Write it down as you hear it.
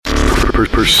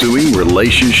Pursuing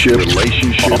relationship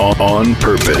on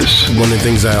purpose. One of the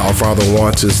things that our Father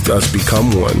wants is us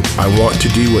become one. I want to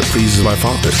do what pleases my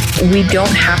Father. We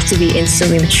don't have to be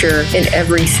instantly mature in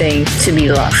everything to be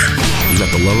love. You've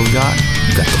got the love of God,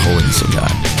 you've got the holiness of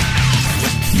God.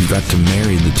 You've got to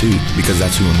marry the two because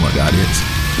that's who and what God is.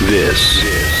 This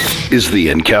is the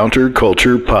Encounter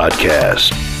Culture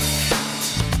Podcast.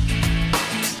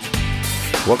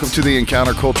 Welcome to the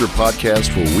Encounter Culture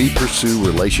Podcast, where we pursue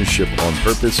relationship on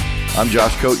purpose. I'm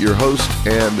Josh Coate, your host,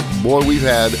 and boy, we've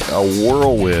had a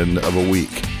whirlwind of a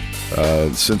week.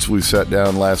 Since we sat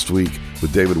down last week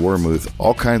with David Wormuth,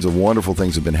 all kinds of wonderful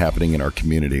things have been happening in our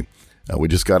community. We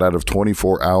just got out of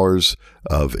 24 hours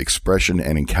of expression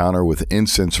and encounter with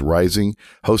Incense Rising,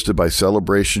 hosted by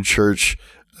Celebration Church,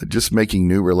 just making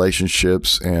new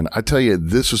relationships. And I tell you,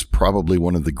 this is probably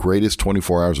one of the greatest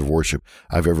 24 hours of worship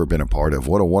I've ever been a part of.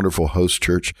 What a wonderful host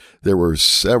church. There were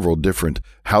several different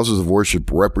houses of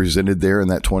worship represented there in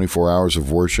that 24 hours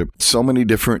of worship. So many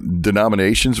different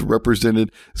denominations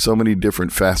represented, so many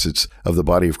different facets of the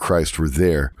body of Christ were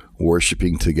there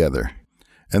worshiping together.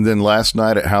 And then last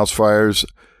night at House Fires,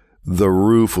 the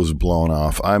roof was blown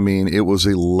off. I mean, it was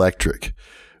electric.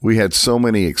 We had so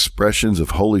many expressions of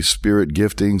Holy Spirit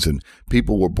giftings, and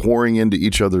people were pouring into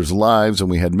each other's lives, and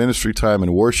we had ministry time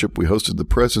and worship. We hosted the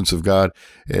presence of God,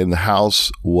 and the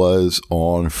house was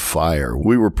on fire.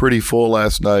 We were pretty full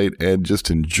last night and just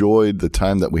enjoyed the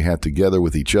time that we had together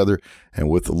with each other and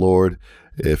with the Lord.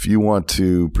 If you want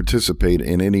to participate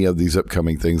in any of these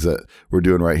upcoming things that we're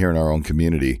doing right here in our own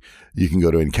community, you can go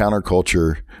to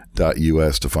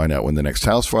encounterculture.us to find out when the next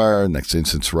house fire, next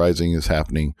Incense Rising is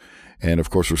happening. And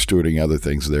of course, we're stewarding other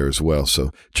things there as well.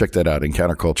 So check that out,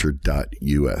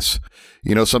 encounterculture.us.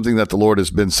 You know, something that the Lord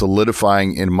has been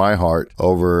solidifying in my heart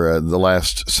over the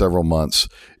last several months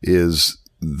is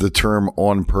the term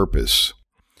on purpose.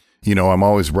 You know, I'm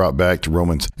always brought back to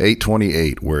Romans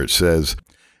 8:28, where it says,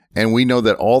 "And we know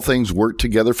that all things work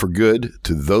together for good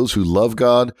to those who love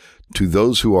God, to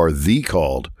those who are the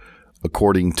called,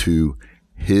 according to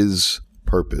his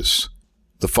purpose."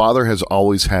 The Father has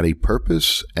always had a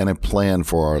purpose and a plan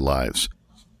for our lives.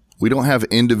 We don't have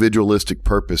individualistic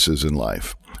purposes in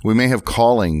life. We may have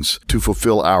callings to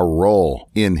fulfill our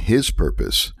role in his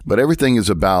purpose, but everything is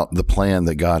about the plan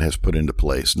that God has put into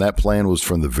place. And that plan was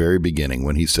from the very beginning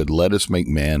when he said, "Let us make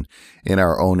man in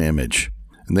our own image."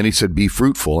 And then he said, "Be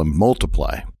fruitful and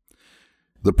multiply."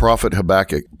 The prophet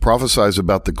Habakkuk prophesies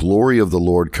about the glory of the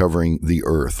Lord covering the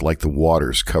earth like the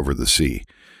waters cover the sea.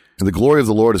 And the glory of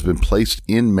the Lord has been placed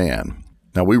in man.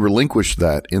 Now, we relinquished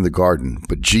that in the garden,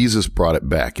 but Jesus brought it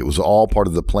back. It was all part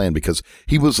of the plan because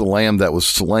he was the lamb that was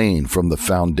slain from the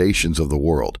foundations of the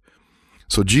world.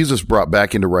 So Jesus brought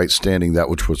back into right standing that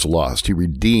which was lost. He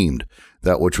redeemed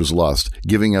that which was lost,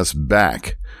 giving us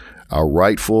back our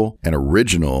rightful and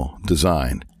original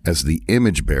design as the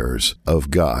image bearers of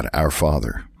God, our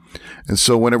Father. And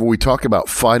so whenever we talk about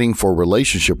fighting for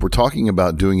relationship, we're talking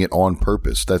about doing it on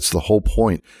purpose. That's the whole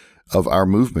point of our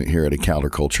movement here at Encounter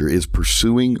Culture, is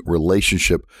pursuing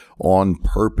relationship on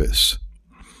purpose.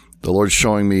 The Lord's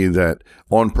showing me that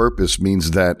on purpose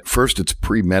means that first it's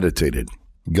premeditated.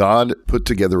 God put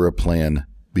together a plan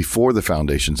before the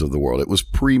foundations of the world. It was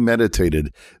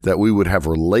premeditated that we would have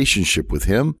relationship with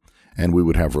him and we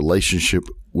would have relationship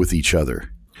with each other.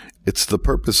 It's the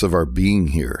purpose of our being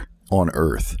here on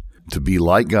earth, to be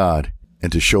like God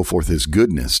and to show forth his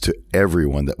goodness to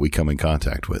everyone that we come in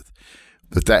contact with.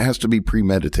 But that has to be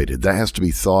premeditated, that has to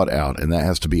be thought out, and that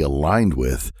has to be aligned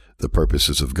with the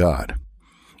purposes of God.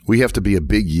 We have to be a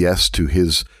big yes to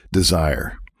his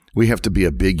desire. We have to be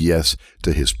a big yes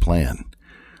to his plan.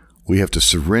 We have to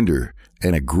surrender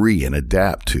and agree and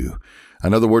adapt to.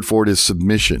 Another word for it is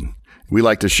submission. We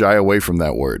like to shy away from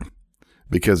that word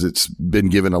because it's been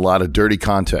given a lot of dirty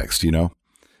context, you know,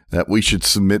 that we should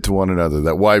submit to one another,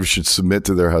 that wives should submit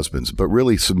to their husbands. But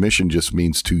really, submission just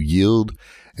means to yield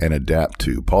and adapt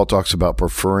to. Paul talks about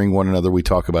preferring one another. We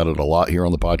talk about it a lot here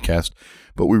on the podcast,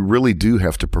 but we really do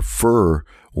have to prefer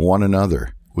one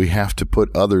another. We have to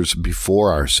put others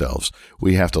before ourselves.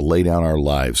 We have to lay down our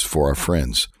lives for our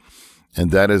friends.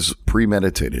 And that is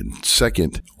premeditated.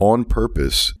 Second, on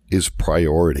purpose is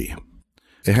priority.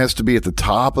 It has to be at the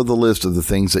top of the list of the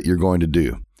things that you're going to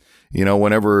do. You know,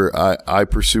 whenever I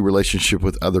pursue relationship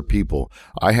with other people,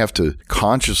 I have to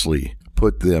consciously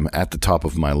put them at the top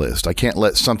of my list. I can't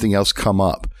let something else come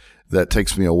up that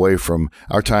takes me away from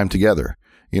our time together.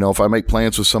 You know, if I make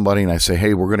plans with somebody and I say,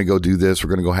 hey, we're going to go do this, we're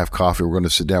going to go have coffee, we're going to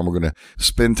sit down, we're going to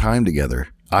spend time together,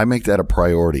 I make that a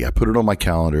priority. I put it on my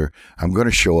calendar. I'm going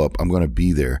to show up. I'm going to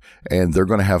be there. And they're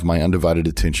going to have my undivided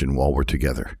attention while we're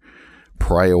together.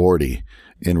 Priority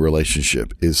in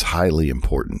relationship is highly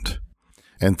important.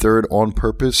 And third, on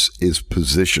purpose is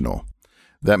positional.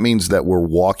 That means that we're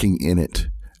walking in it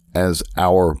as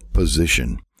our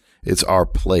position. It's our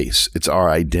place. It's our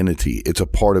identity. It's a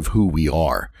part of who we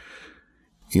are.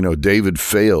 You know, David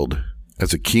failed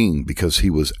as a king because he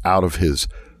was out of his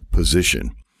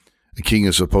position. A king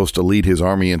is supposed to lead his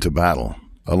army into battle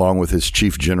along with his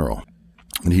chief general.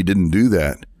 And he didn't do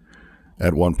that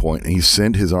at one point. He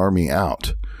sent his army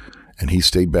out and he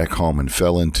stayed back home and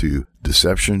fell into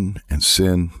deception and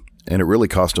sin. And it really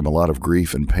cost him a lot of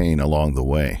grief and pain along the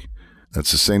way.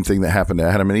 That's the same thing that happened to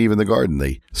Adam and Eve in the garden.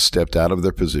 They stepped out of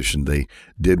their position. They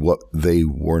did what they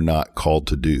were not called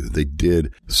to do. They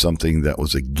did something that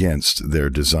was against their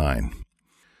design.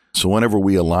 So whenever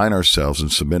we align ourselves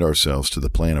and submit ourselves to the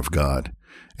plan of God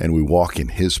and we walk in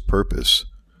His purpose,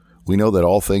 we know that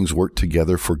all things work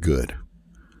together for good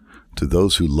to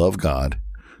those who love God,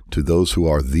 to those who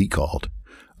are the called,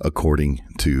 according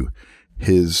to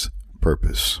His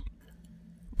purpose.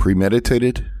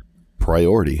 Premeditated,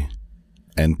 priority,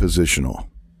 and positional.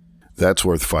 That's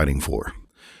worth fighting for.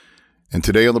 And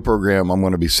today on the program, I'm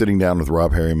going to be sitting down with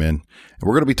Rob Harryman, and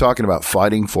we're going to be talking about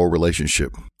fighting for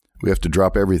relationship. We have to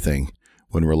drop everything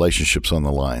when relationship's on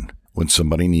the line, when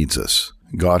somebody needs us.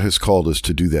 God has called us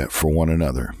to do that for one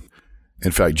another.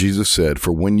 In fact, Jesus said,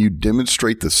 "For when you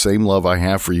demonstrate the same love I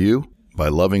have for you, by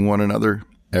loving one another,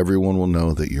 everyone will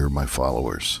know that you're my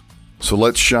followers." So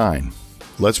let's shine.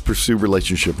 Let's pursue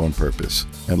relationship on purpose,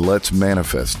 and let's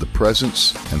manifest the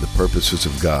presence and the purposes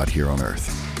of God here on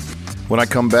earth. When I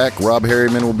come back, Rob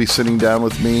Harryman will be sitting down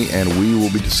with me, and we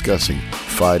will be discussing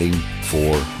fighting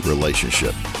for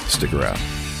relationship. Stick around.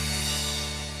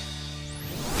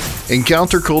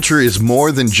 Encounter Culture is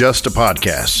more than just a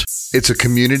podcast. It's a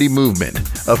community movement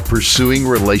of pursuing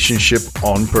relationship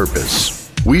on purpose.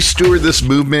 We steward this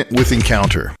movement with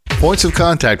Encounter, points of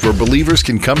contact where believers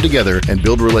can come together and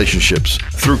build relationships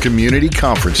through community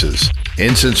conferences,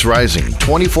 incense rising,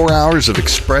 24 hours of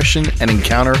expression and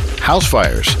encounter, house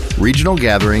fires, regional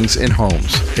gatherings in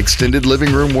homes, extended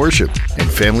living room worship, and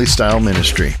family-style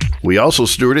ministry. We also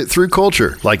steward it through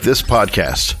culture, like this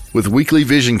podcast, with weekly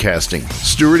vision casting,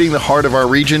 stewarding the heart of our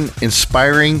region,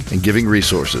 inspiring and giving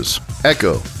resources.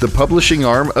 Echo, the publishing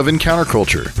arm of Encounter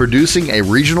Culture, producing a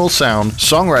regional sound,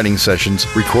 songwriting sessions,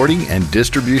 recording and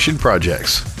distribution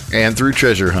projects. And through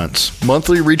treasure hunts,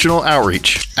 monthly regional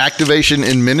outreach, activation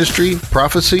in ministry,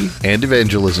 prophecy, and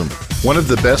evangelism. One of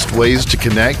the best ways to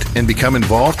connect and become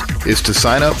involved is to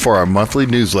sign up for our monthly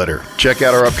newsletter. Check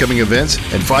out our upcoming events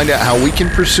and find out how we can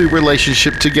pursue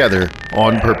relationship together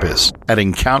on purpose at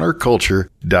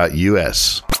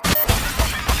encounterculture.us.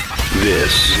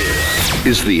 This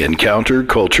is the Encounter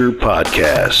Culture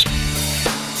Podcast.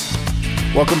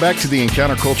 Welcome back to the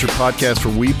Encounter Culture Podcast,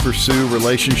 where we pursue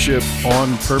relationship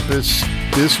on purpose.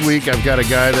 This week, I've got a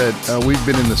guy that we've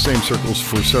been in the same circles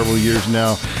for several years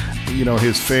now. You know,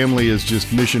 his family is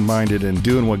just mission-minded and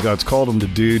doing what God's called him to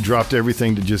do, dropped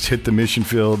everything to just hit the mission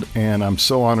field. And I'm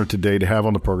so honored today to have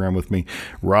on the program with me,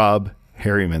 Rob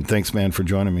Harryman. Thanks, man, for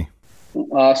joining me.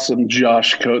 Awesome,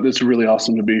 Josh Coate. It's really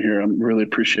awesome to be here. I really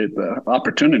appreciate the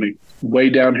opportunity. Way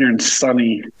down here in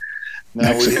sunny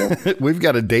Mexico. We've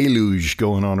got a deluge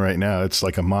going on right now. It's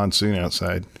like a monsoon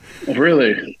outside.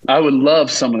 Really? I would love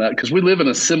some of that because we live in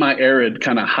a semi-arid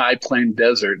kind of high plain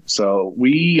desert. So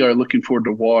we are looking forward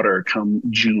to water come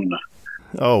June.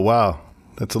 Oh, wow.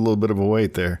 That's a little bit of a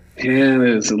wait there. Yeah, it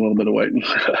is a little bit of waiting.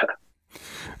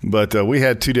 But we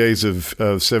had 2 days of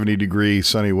 70-degree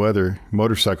sunny weather,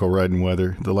 motorcycle riding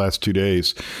weather, the last 2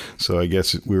 days. So I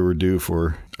guess we were due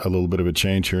for a little bit of a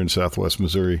change here in Southwest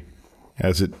Missouri,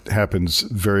 as it happens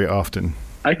very often.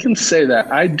 I can say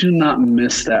that I do not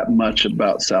miss that much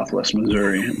about Southwest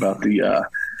Missouri, about the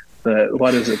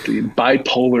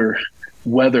bipolar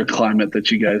weather climate that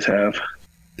you guys have.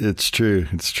 It's true.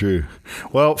 It's true.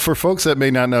 Well, for folks that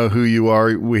may not know who you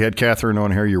are, we had Catherine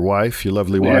on here, your wife, your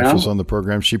lovely wife was on the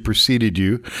program. She preceded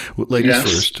you. Ladies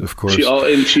first, of course. She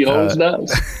always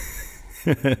does.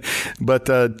 But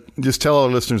just tell our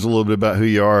listeners a little bit about who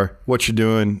you are, what you're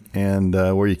doing, and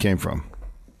where you came from.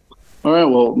 All right.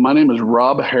 Well, my name is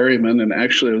Rob Harryman, and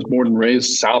actually I was born and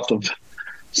raised south of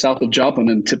Joplin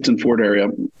in Tipton Ford area.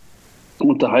 I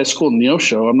went to high school in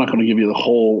Neosho. I'm not going to give you the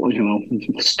whole,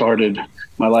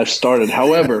 my life started.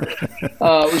 However,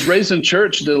 I was raised in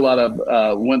church, did a lot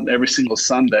of, went every single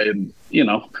Sunday. And,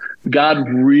 God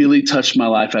really touched my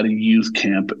life at a youth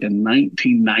camp in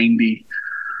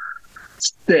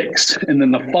 1996. And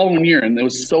then the following year, and it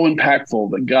was so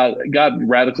impactful that God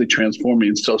radically transformed me.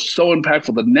 And so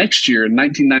impactful the next year in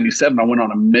 1997, I went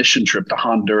on a mission trip to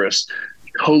Honduras.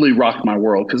 Totally rocked my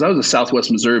world because I was a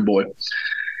Southwest Missouri boy.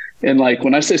 And like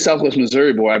when I say Southwest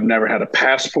Missouri, boy, I've never had a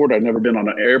passport. I've never been on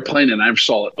an airplane, and I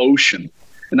saw an ocean.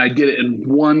 And I did it in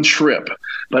one trip.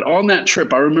 But on that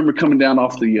trip, I remember coming down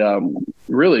off the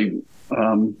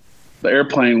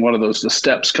airplane, the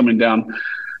steps coming down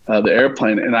the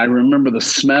airplane. And I remember the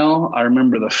smell. I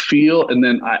remember the feel. And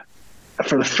then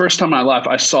for the first time in my life,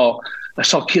 I saw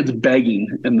kids begging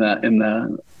in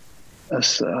the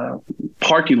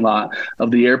parking lot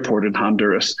of the airport in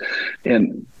Honduras.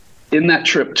 And in that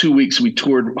trip, 2 weeks, we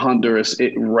toured Honduras.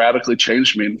 It radically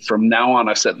changed me. And from now on,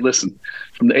 I said, listen,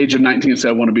 from the age of 19, I said,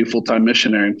 I want to be a full-time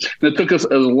missionary. And it took us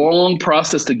a long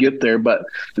process to get there. But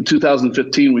in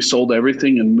 2015, we sold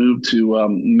everything and moved to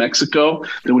Mexico.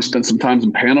 Then we spent some time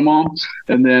in Panama.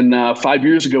 And then 5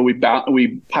 years ago, we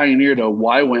pioneered a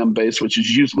YWAM base, which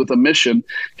is Youth with a Mission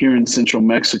here in central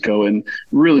Mexico, and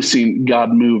really seen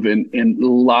God move in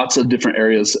lots of different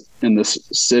areas in this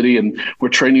city. And we're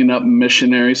training up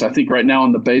missionaries. I think right now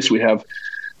on the base, we have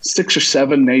 6 or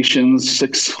 7 nations,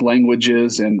 6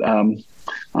 languages, and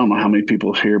I don't know how many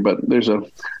people here, but there's a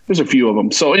few of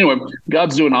them. So anyway,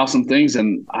 God's doing awesome things,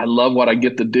 and I love what I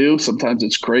get to do. Sometimes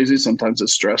it's crazy, sometimes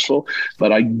it's stressful,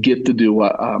 but I get to do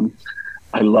what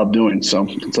I love doing. So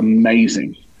it's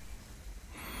amazing.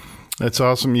 That's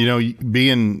awesome. You know,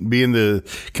 being the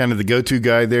kind of the go-to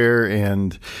guy there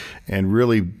and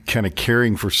really kind of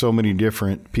caring for so many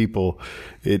different people,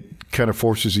 it kind of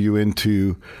forces you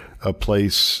into a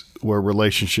place where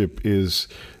relationship is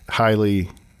highly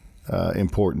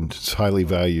important. It's highly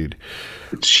valued.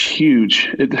 It's huge.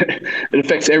 It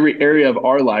affects every area of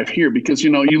our life here because, you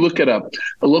know, you look at a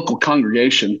local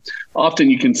congregation, often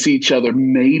you can see each other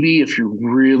maybe if you're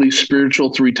really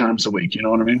spiritual 3 times a week. You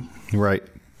know what I mean? Right.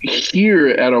 Here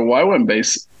at our YWAM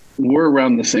base, we're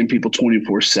around the same people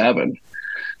 24/7.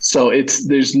 So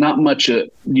there's not much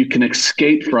you can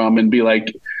escape from and be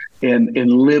like, and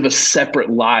live a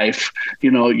separate life, you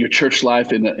know, your church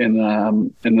life and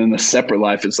then a separate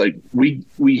life. It's like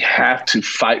we have to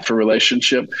fight for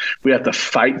relationship. We have to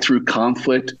fight through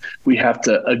conflict. We have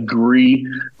to agree,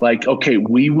 like, okay,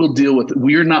 we will deal with it.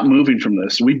 We are not moving from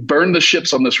this. We burned the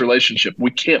ships on this relationship.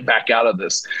 We can't back out of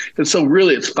this. And so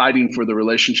really it's fighting for the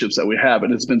relationships that we have.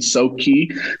 And it's been so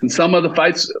key. And some of the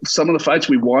fights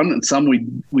we won and some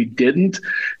we didn't.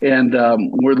 And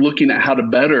we're looking at how to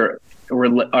better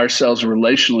ourselves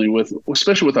relationally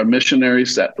especially with our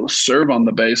missionaries that serve on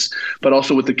the base, but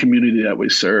also with the community that we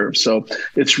serve. So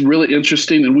it's really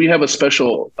interesting. And we have a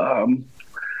special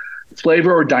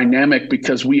flavor or dynamic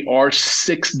because we are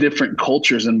 6 different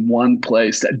cultures in one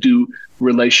place that do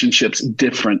relationships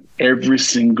different. Every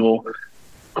single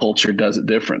culture does it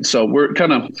different. So we're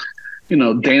kind of, you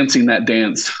know, dancing that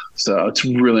dance. So it's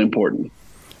really important.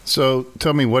 So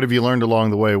tell me, what have you learned along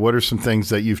the way? What are some things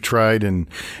that you've tried and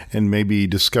maybe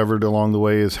discovered along the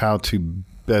way as how to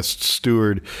best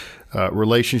steward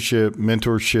relationship,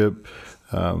 mentorship,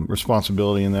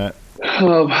 responsibility in that?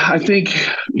 I think,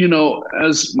 you know,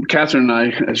 as Catherine and I,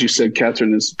 as you said,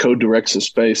 Catherine co-directs the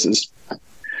spaces.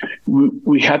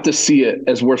 We have to see it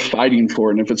as worth fighting for.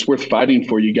 And if it's worth fighting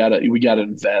for, we got to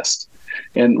invest.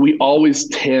 And we always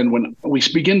tend, when we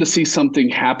begin to see something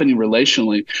happening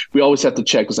relationally, we always have to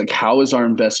check. It's like, how is our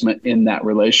investment in that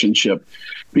relationship?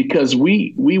 Because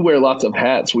we wear lots of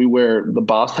hats. We wear the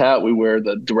boss hat. We wear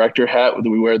the director hat.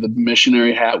 We wear the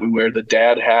missionary hat. We wear the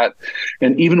dad hat.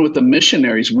 And even with the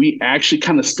missionaries, we actually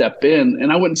kind of step in.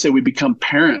 And I wouldn't say we become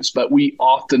parents, but we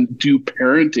often do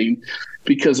parenting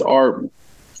because our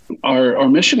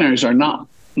missionaries are not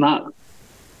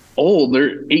old.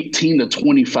 They're 18 to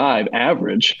 25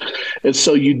 average. And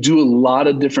so you do a lot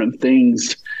of different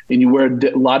things and you wear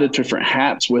a lot of different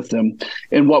hats with them.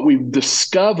 And what we've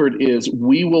discovered is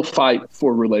we will fight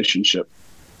for relationship.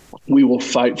 We will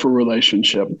fight for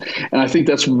relationship. And I think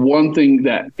that's one thing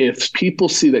that if people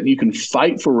see that you can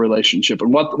fight for relationship,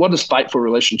 and what does fight for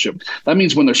relationship? That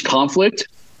means when there's conflict,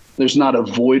 there's not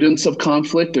avoidance of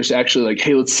conflict. There's actually like,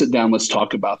 hey, let's sit down. Let's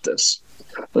talk about this.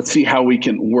 Let's see how we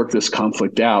can work this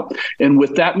conflict out. And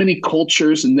with that many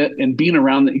cultures and being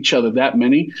around each other that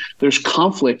many, there's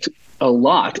conflict a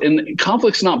lot. And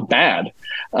conflict's not bad.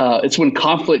 It's when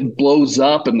conflict blows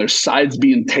up and there's sides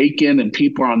being taken and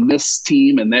people are on this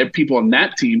team and there are people on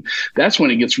that team. That's when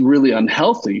it gets really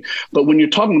unhealthy. But when you're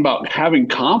talking about having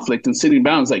conflict and sitting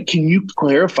down, it's like, can you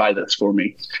clarify this for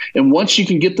me? And once you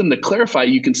can get them to clarify,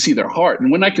 you can see their heart.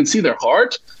 And when I can see their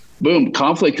heart, boom,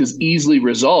 conflict is easily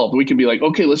resolved. We can be like,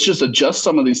 okay, let's just adjust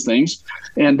some of these things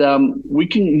and we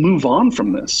can move on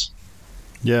from this.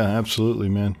 Yeah, absolutely,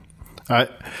 man.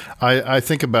 I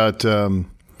think about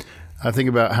I think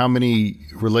about how many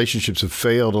relationships have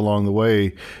failed along the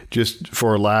way just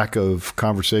for a lack of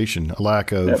conversation, a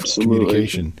lack of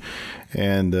communication.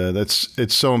 And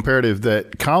it's so imperative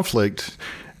that conflict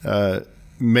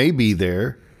may be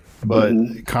there, but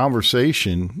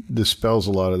conversation dispels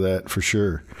a lot of that for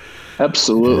sure.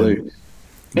 Absolutely.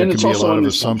 And it's also a lot of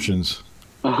assumptions.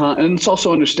 And it's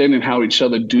also understanding how each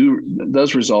other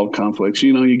does resolve conflicts.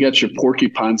 You know, you get your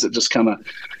porcupines that just kind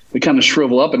of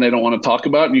shrivel up and they don't want to talk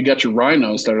about it. And you got your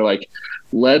rhinos that are like,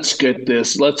 let's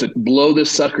blow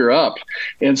this sucker up.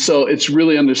 And so it's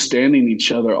really understanding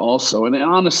each other also. And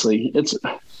honestly, it's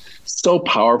so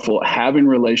powerful having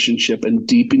relationship and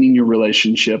deepening your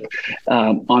relationship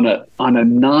on a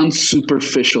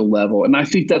non-superficial level. And I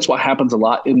think that's what happens a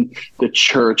lot in the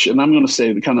church. And I'm going to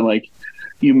say kind of like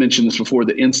you mentioned this before,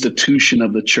 the institution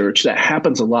of the church, that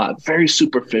happens a lot, very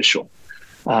superficial.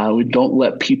 We don't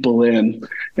let people in.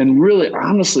 And really,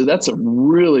 honestly, that's a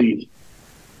really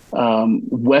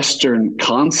Western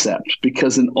concept,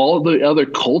 because in all the other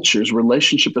cultures,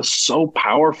 relationship is so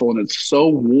powerful and it's so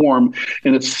warm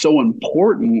and it's so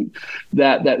important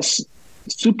that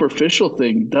superficial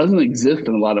thing doesn't exist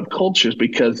in a lot of cultures,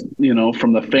 because, you know,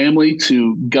 from the family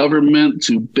to government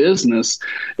to business,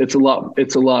 it's a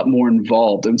lot more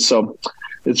involved. And so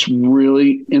it's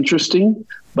really interesting,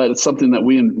 but it's something that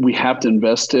we have to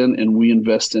invest in, and we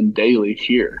invest in daily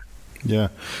here. Yeah.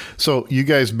 So you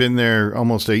guys been there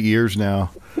almost 8 years now.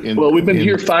 We've been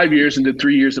here 5 years and did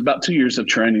 3 years, about 2 years of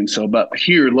training. So about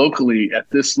here locally at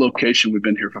this location, we've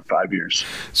been here for 5 years.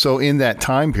 So in that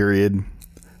time period,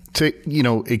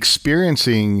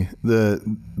 experiencing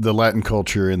the Latin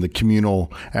culture and the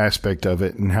communal aspect of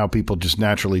it, and how people just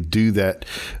naturally do that,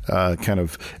 kind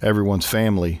of everyone's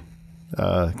family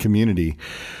community.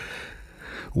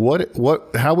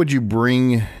 How would you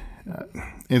bring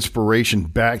inspiration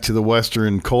back to the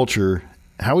Western culture?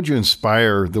 How would you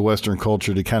inspire the Western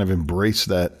culture to kind of embrace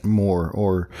that more?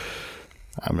 Or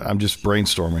I'm just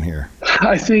brainstorming here.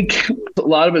 I think a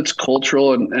lot of it's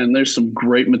cultural, and there's some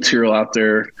great material out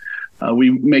there.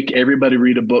 We make everybody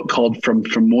read a book called From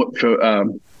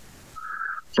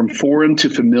Foreign to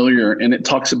Familiar, and it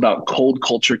talks about cold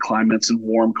culture climates and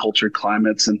warm culture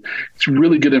climates. And it's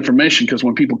really good information, because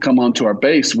when people come onto our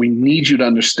base, we need you to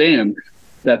understand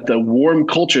that the warm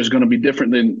culture is going to be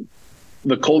different than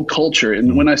the cold culture.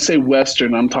 And when I say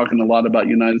Western, I'm talking a lot about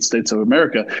United States of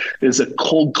America, is a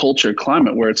cold culture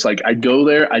climate where it's like, I go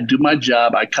there, I do my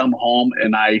job, I come home,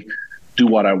 and I do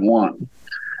what I want.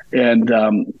 And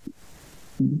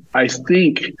I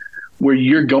think where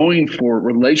you're going for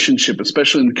relationship,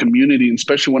 especially in the community, and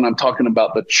especially when I'm talking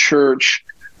about the church,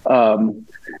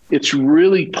 it's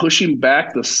really pushing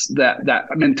back that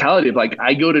mentality of like,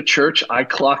 I go to church, I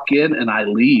clock in, and I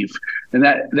leave. And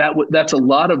that's a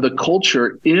lot of the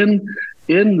culture in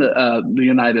the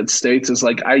United States, is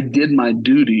like, I did my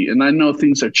duty. And I know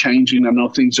things are changing. I know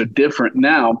things are different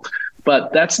now,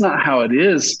 but that's not how it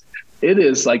is. It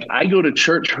is like, I go to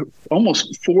church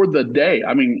almost for the day.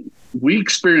 I mean, we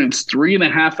experienced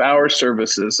 3.5-hour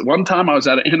services. One time I was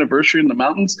at an anniversary in the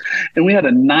mountains, and we had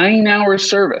a 9-hour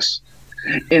service,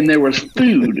 and there was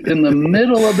food in the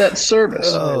middle of that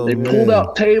service. They pulled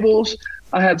out tables.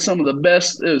 I had some of the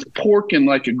best. It was pork and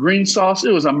like a green sauce.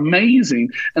 It was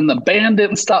amazing. And the band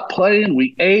didn't stop playing.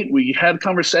 We ate. We had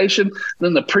conversation.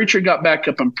 Then the preacher got back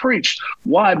up and preached.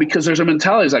 Why? Because there's a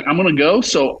mentality. It's like, I'm going to go,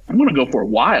 so I'm going to go for a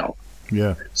while.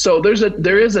 Yeah. So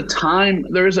there is a time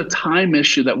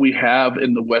issue that we have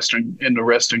in the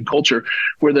Western culture,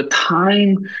 where the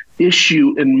time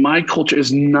issue in my culture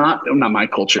is not my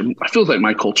culture. It feels like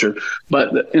my culture,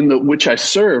 but in the which I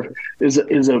serve is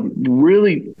a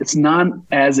really, it's not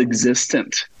as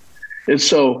existent. And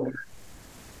so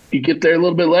you get there a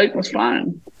little bit late, that's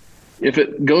fine. If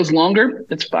it goes longer,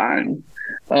 it's fine.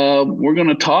 We're going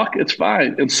to talk, it's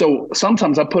fine. And so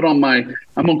sometimes I put on I'm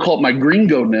going to call it my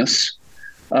gringo-ness,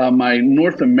 my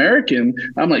North American.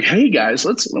 I'm like, hey guys,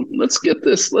 let's get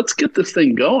this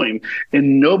thing going.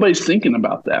 And nobody's thinking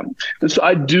about that. And so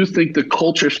I do think the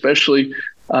culture, especially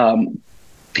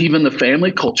even the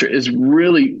family culture, is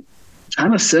really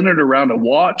kind of centered around a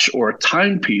watch or a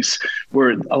timepiece,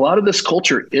 where a lot of this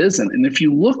culture isn't. And if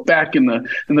you look back in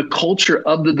the culture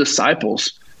of the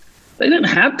disciples, they didn't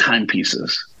have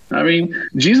timepieces. I mean,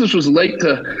 Jesus was late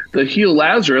to heal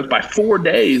Lazarus by 4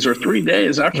 days or 3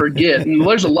 days. I forget. And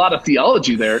there's a lot of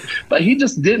theology there, but he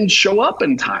just didn't show up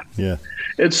in time. Yeah.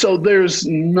 And so there's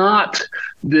not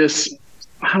this,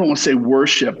 I don't want to say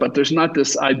worship, but there's not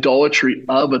this idolatry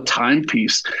of a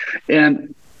timepiece.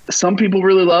 And some people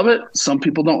really love it. Some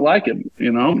people don't like it.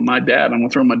 My dad, I'm going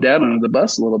to throw my dad under the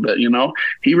bus a little bit.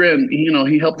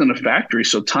 He helped in a factory.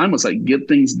 So time was like, get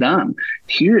things done.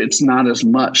 Here, it's not as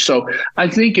much. So I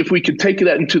think if we could take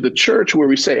that into the church where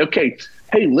we say, okay,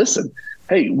 hey, listen,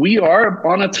 hey, we are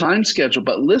on a time schedule,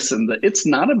 but listen, it's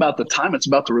not about the time. It's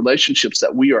about the relationships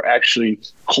that we are actually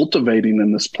cultivating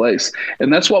in this place.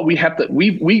 And that's what we have to,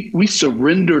 we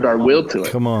surrendered our will to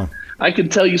it. Come on. I can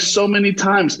tell you so many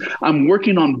times I'm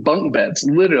working on bunk beds.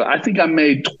 Literally, I think I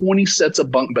made 20 sets of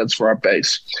bunk beds for our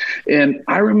base. And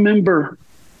I remember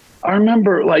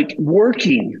like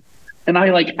working, and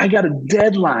I got a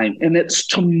deadline, and it's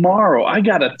tomorrow. I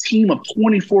got a team of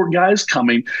 24 guys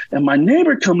coming, and my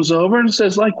neighbor comes over and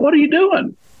says, like, what are you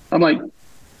doing? I'm like,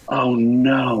 oh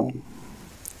no,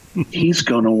 he's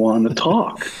going to want to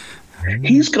talk.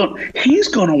 He's going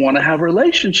to want to have a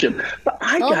relationship, but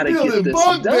I got to get this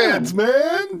done. Beds,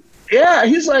 man. Yeah,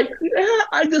 he's like, yeah.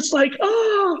 I just like,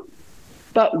 oh.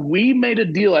 But we made a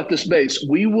deal at this base.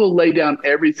 We will lay down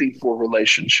everything for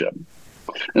relationship.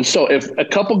 And so if a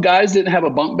couple guys didn't have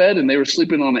a bunk bed and they were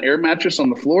sleeping on an air mattress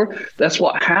on the floor, that's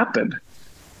what happened.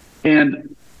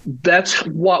 And that's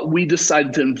what we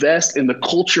decided to invest in. The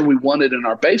culture we wanted in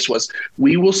our base was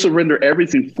we will surrender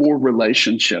everything for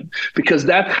relationship, because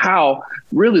that's how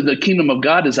really the kingdom of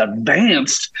God is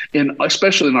advanced,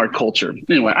 especially in our culture.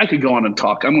 Anyway, I could go on and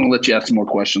talk. I'm going to let you ask some more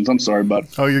questions. I'm sorry, bud.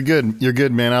 Oh, you're good. You're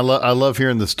good, man. I love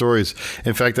hearing the stories.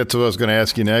 In fact, that's what I was going to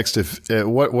ask you next. If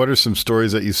what are some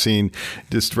stories that you've seen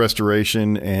just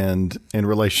restoration and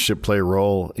relationship play a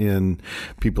role in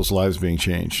people's lives being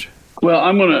changed? Well,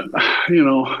 I'm going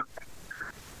to,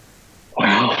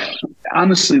 wow.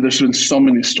 Honestly, there's been so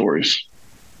many stories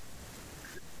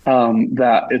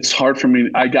that it's hard for me.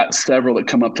 I got several that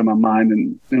come up to my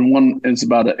mind, and one is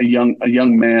about a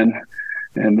young man,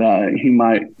 and he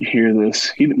might hear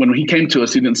this. When he came to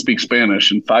us, he didn't speak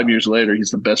Spanish, and 5 years later, he's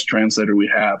the best translator we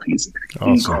have. He's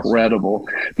awesome. Incredible.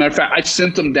 Matter of fact, I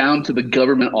sent him down to the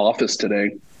government office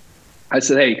today. I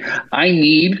said, hey, I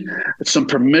need some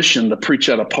permission to preach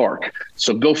at a park.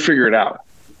 So go figure it out.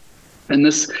 And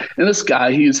this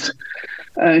guy, his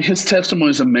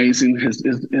testimony is amazing.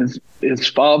 His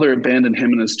father abandoned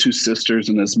him and his two sisters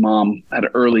and his mom at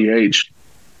an early age.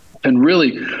 And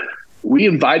really, we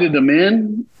invited him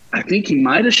in. I think he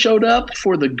might have showed up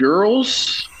for the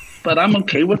girls, but I'm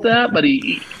okay with that. But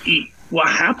what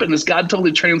happened is God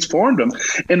totally transformed him,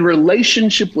 and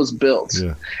relationship was built.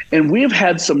 Yeah. And we have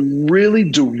had some really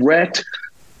direct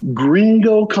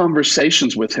gringo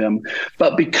conversations with him,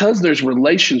 but because there's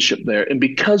relationship there, and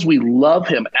because we love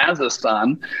him as a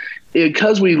son,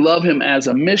 because we love him as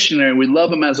a missionary, we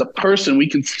love him as a person, we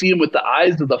can see him with the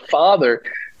eyes of the Father.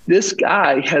 This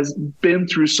guy has been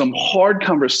through some hard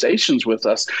conversations with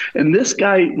us. And this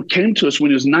guy came to us when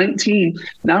he was 19.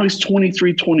 Now he's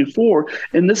 23, 24.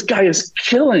 And this guy is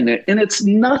killing it. And it's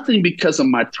nothing because of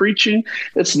my preaching.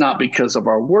 It's not because of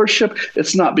our worship.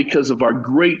 It's not because of our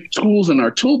great tools in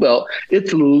our tool belt.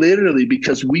 It's literally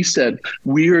because we said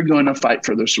we are going to fight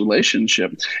for this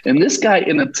relationship. And this guy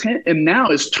and now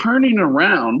is turning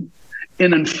around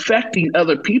and infecting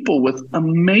other people with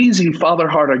amazing Father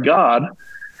heart of God.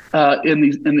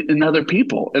 In other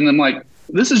people. And I'm like,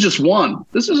 this is just one.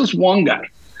 This is just one guy.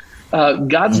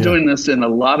 God's doing this in a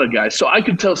lot of guys. So I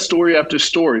could tell story after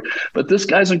story, but this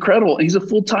guy's incredible. He's a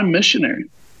full-time missionary.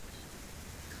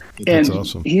 That's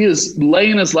awesome. He is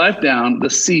laying his life down to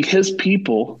see his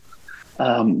people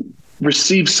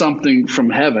receive something from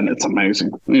heaven. It's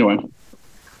amazing. Anyway,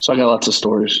 so I got lots of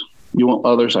stories. You want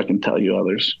others? I can tell you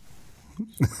others.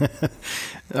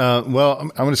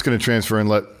 Well, I'm just going to transfer and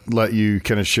let you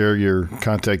kind of share your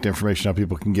contact information, how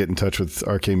people can get in touch with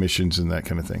RK Missions and that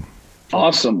kind of thing.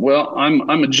 Awesome. Well, I'm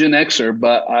a Gen Xer,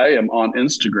 but I am on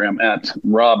Instagram at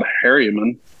Rob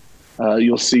Harryman.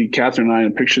 You'll see Catherine and I in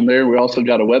a picture there. We also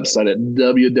got a website at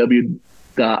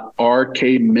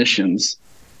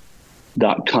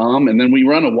www.rkmissions.com. And then we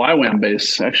run a YWAM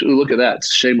base. Actually, look at that.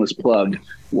 It's a shameless plug.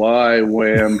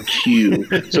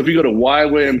 YWAMQ. So if you go to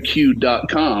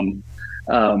ywamq.com,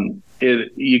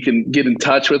 you can get in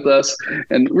touch with us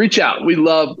and reach out. We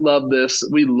love this.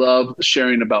 We love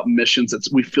sharing about missions.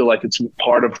 We feel like it's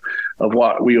part of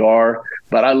what we are.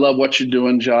 But I love what you're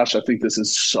doing, Josh. I think this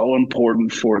is so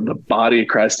important for the body of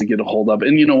Christ to get a hold of.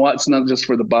 And you know what? It's not just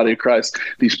for the body of Christ.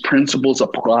 These principles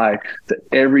apply to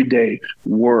everyday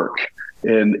work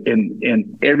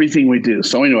and everything we do.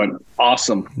 So anyway,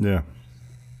 awesome. Yeah.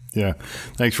 Yeah.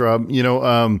 Thanks, Rob.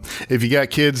 If you got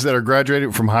kids that are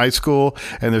graduating from high school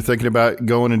and they're thinking about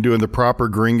going and doing the proper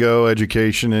gringo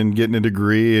education and getting a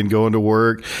degree and going to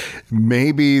work,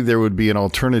 maybe there would be an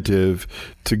alternative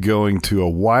to going to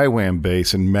a YWAM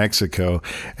base in Mexico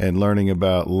and learning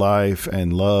about life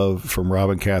and love from Rob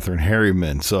and Catherine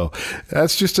Harryman. So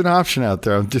that's just an option out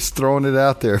there. I'm just throwing it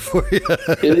out there for you.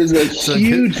 It is a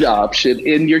huge option,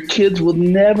 and your kids will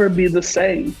never be the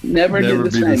same. Never be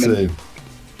the same.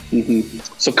 Mm-hmm.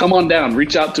 So come on down,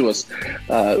 reach out to us.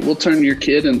 We'll turn your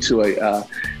kid into an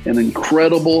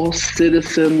incredible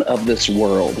citizen of this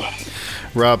world.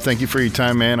 Rob, thank you for your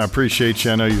time, man. I appreciate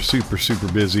you. I know you're super, super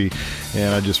busy,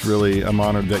 and I'm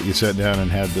honored that you sat down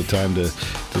and had the time to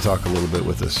talk a little bit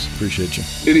with us. Appreciate you.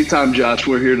 Anytime, Josh.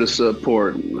 We're here to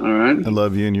support. All right? I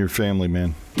love you and your family,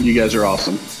 man. You guys are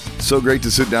awesome. So great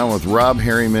to sit down with Rob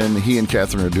Harryman. He and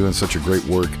Catherine are doing such a great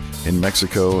work in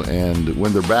Mexico, and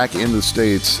when they're back in the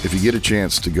States, if you get a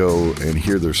chance to go and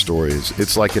hear their stories,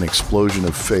 it's like an explosion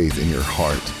of faith in your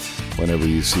heart whenever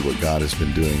you see what God has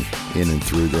been doing in and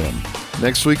through them.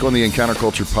 Next week on the Encounter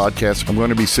Culture podcast, I'm going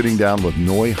to be sitting down with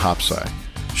Noi Hapsai.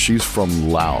 She's from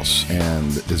Laos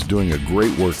and is doing a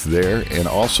great work there, and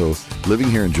also living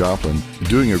here in Joplin,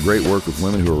 doing a great work with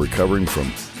women who are recovering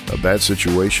from bad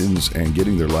situations and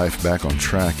getting their life back on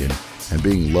track and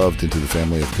being loved into the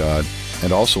family of God.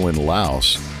 And also in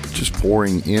Laos, just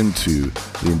pouring into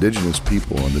the indigenous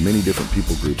people and the many different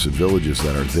people groups and villages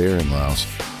that are there in Laos.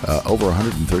 Over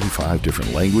 135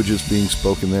 different languages being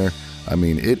spoken there. I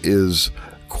mean, it is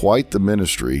quite the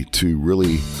ministry to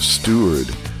really steward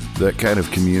that kind of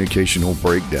communicational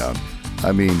breakdown.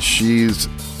 I mean, she's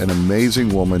an amazing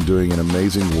woman doing an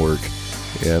amazing work,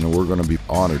 and we're going to be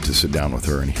honored to sit down with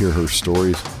her and hear her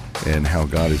stories and how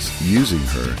God is using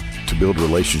her to build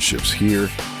relationships here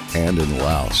and in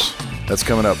Laos. That's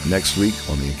coming up next week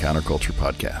on the Encounter Culture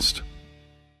podcast.